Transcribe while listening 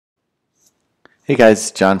Hey guys,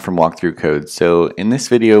 John from WalkThroughCode. So in this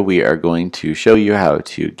video we are going to show you how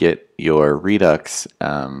to get your Redux,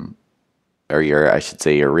 or I should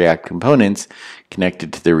say your React components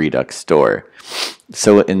connected to the Redux store.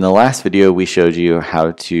 So in the last video we showed you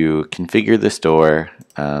how to configure the store,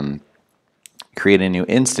 create a new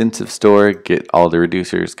instance of store, get all the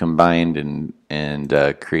reducers combined and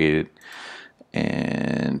create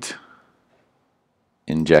and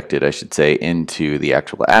injected, I should say, into the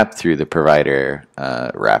actual app through the provider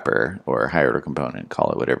wrapper or higher order component,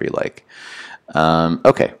 call it whatever you like.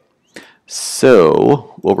 Okay,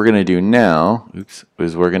 so what we're going to do now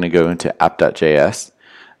is we're going to go into app.js.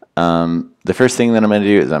 The first thing that I'm going to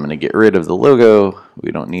do is I'm going to get rid of the logo.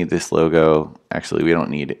 We don't need this logo. Actually, we don't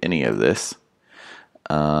need any of this.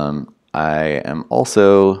 I'm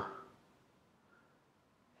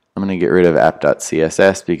going to get rid of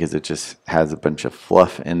app.css because it just has a bunch of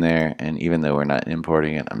fluff in there, and even though we're not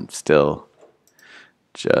importing it, I'm still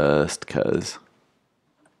just cuz.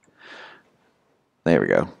 There we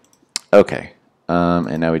go. Okay,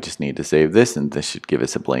 and now we just need to save this, and this should give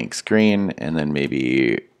us a blank screen, and then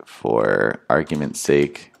maybe for argument's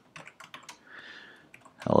sake,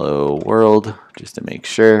 hello world, just to make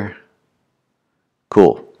sure.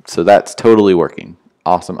 Cool, so that's totally working.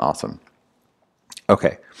 Awesome, awesome.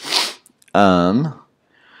 Okay. It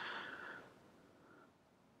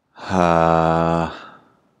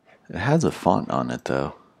has a font on it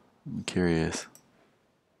though. I'm curious.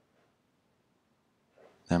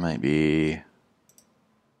 That might be.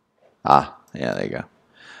 Yeah, there you go.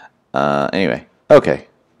 Anyway, okay.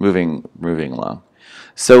 Moving along.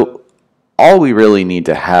 So all we really need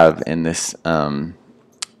to have in this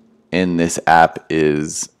app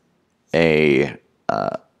is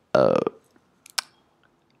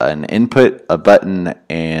an input, a button,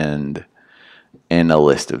 and a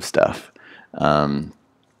list of stuff.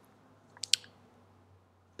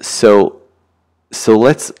 So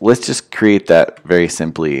let's just create that very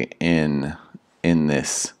simply in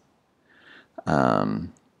this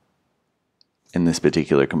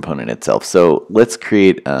particular component itself. So let's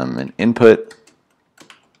create an input,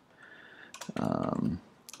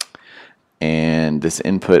 and this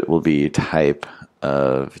input will be type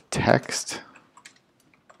of text.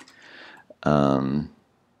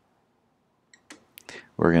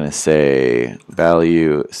 We're going to say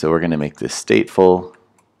value, so we're going to make this stateful.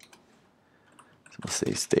 So we'll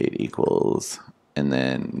say state equals, and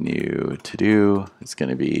then new to do is going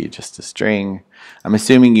to be just a string. I'm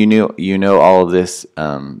assuming you know all of this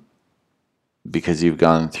because you've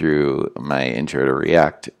gone through my intro to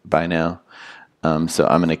React by now. So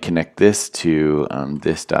I'm going to connect this to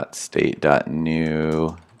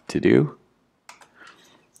this.state.new to do.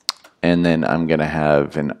 And then I'm going to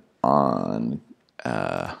have an on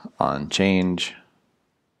change.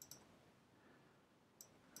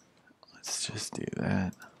 Let's just do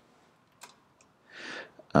that.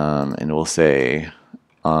 And we'll say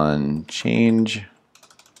on change,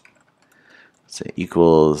 say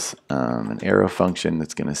equals an arrow function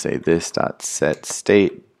that's going to say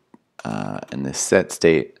this.setState, and this set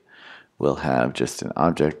state will have just an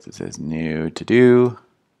object that says new to do.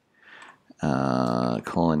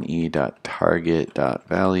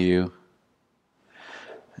 :e.target.value,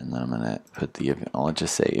 and then I'm going to put the event, I'll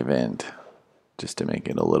just say event just to make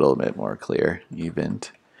it a little bit more clear,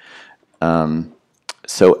 event.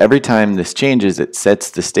 So every time this changes, it sets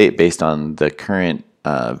the state based on the current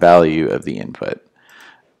value of the input.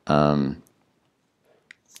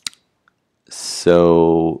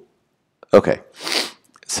 Okay,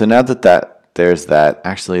 so now that there's that,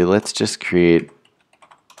 actually let's just create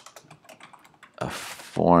a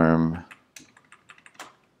form.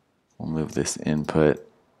 We'll move this input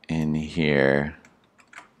in here.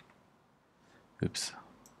 Oops.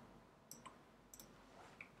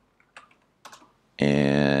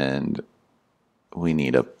 And we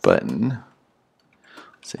need a button.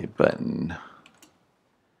 Say button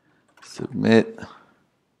submit.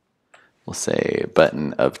 We'll say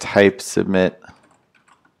button of type submit.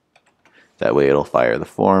 That way it'll fire the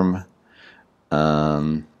form.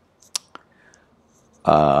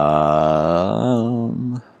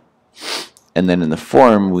 And then in the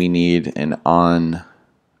form we need an on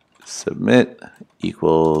submit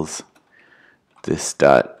equals this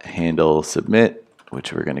dot handle submit,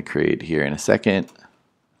 which we're going to create here in a second.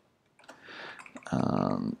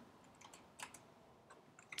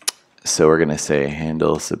 So we're going to say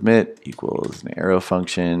handle submit equals an arrow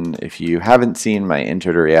function. If you haven't seen my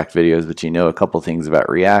intro to React videos, but you know a couple things about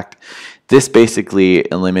React, this basically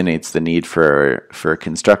eliminates the need for a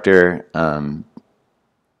constructor.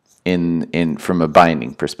 in from a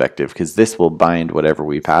binding perspective, because this will bind whatever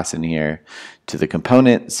we pass in here to the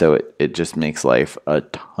component, so it just makes life a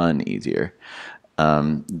ton easier.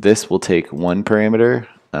 This will take one parameter,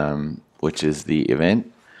 which is the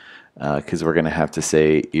event, because we're going to have to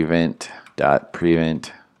say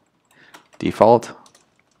event.prevent default,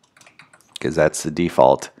 because that's the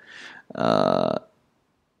default.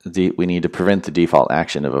 We need to prevent the default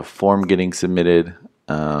action of a form getting submitted,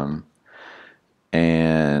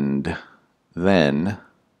 and then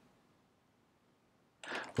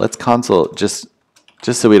let's console, just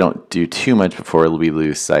so we don't do too much before we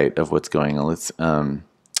lose sight of what's going on.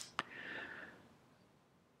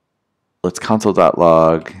 Let's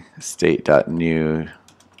console.log state.new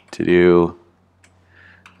to do,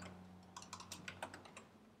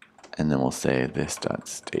 and then we'll say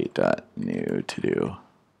this.state.new to do.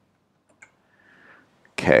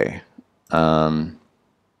 Okay.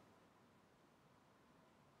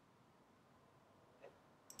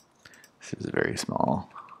 This is very small.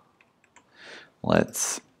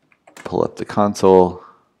 Let's pull up the console.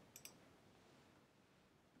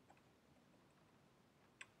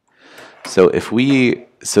 So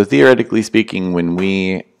theoretically speaking, when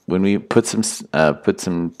we put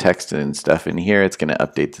some text and stuff in here, it's going to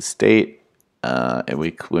update the state. And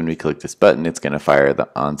when we click this button, it's going to fire the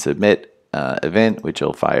onSubmit event, which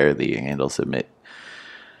will fire the handle submit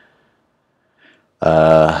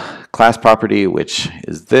class property, which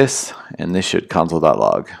is this, and this should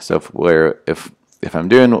console.log. So if I'm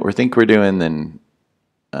doing what we think we're doing, then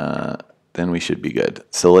we should be good.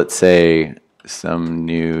 So let's say some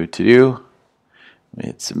new to do.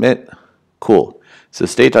 Hit submit. Cool. So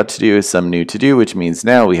state.todo is some new to do, which means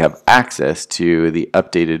now we have access to the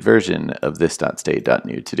updated version of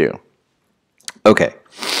this.state.new to do. Okay.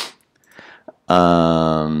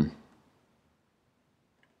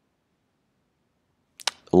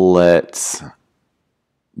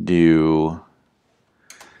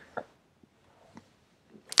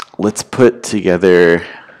 Let's put together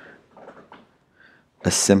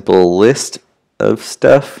a simple list of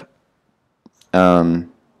stuff.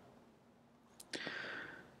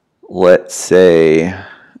 Let's say,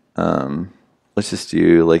 let's just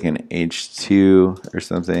do like an H2 or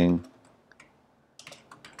something,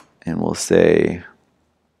 and we'll say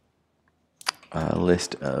a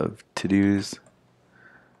list of to-dos.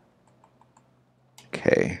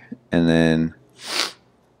 Okay, and then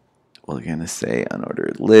we're going to say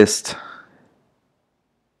unordered list.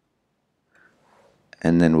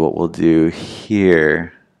 And then what we'll do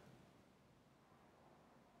here.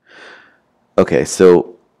 Okay,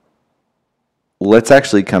 so let's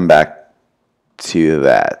actually come back to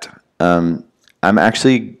that. I'm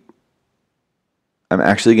actually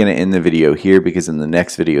going to end the video here, because in the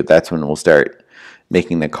next video, that's when we'll start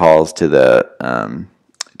making the calls to the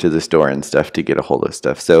store and stuff to get a hold of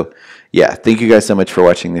stuff. So yeah, thank you guys so much for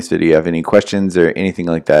watching this video. If you have any questions or anything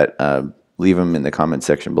like that, leave them in the comment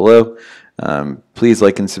section below. Please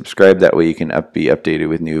like and subscribe. That way you can be updated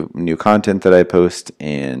with new content that I post.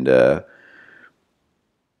 And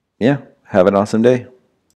yeah, have an awesome day.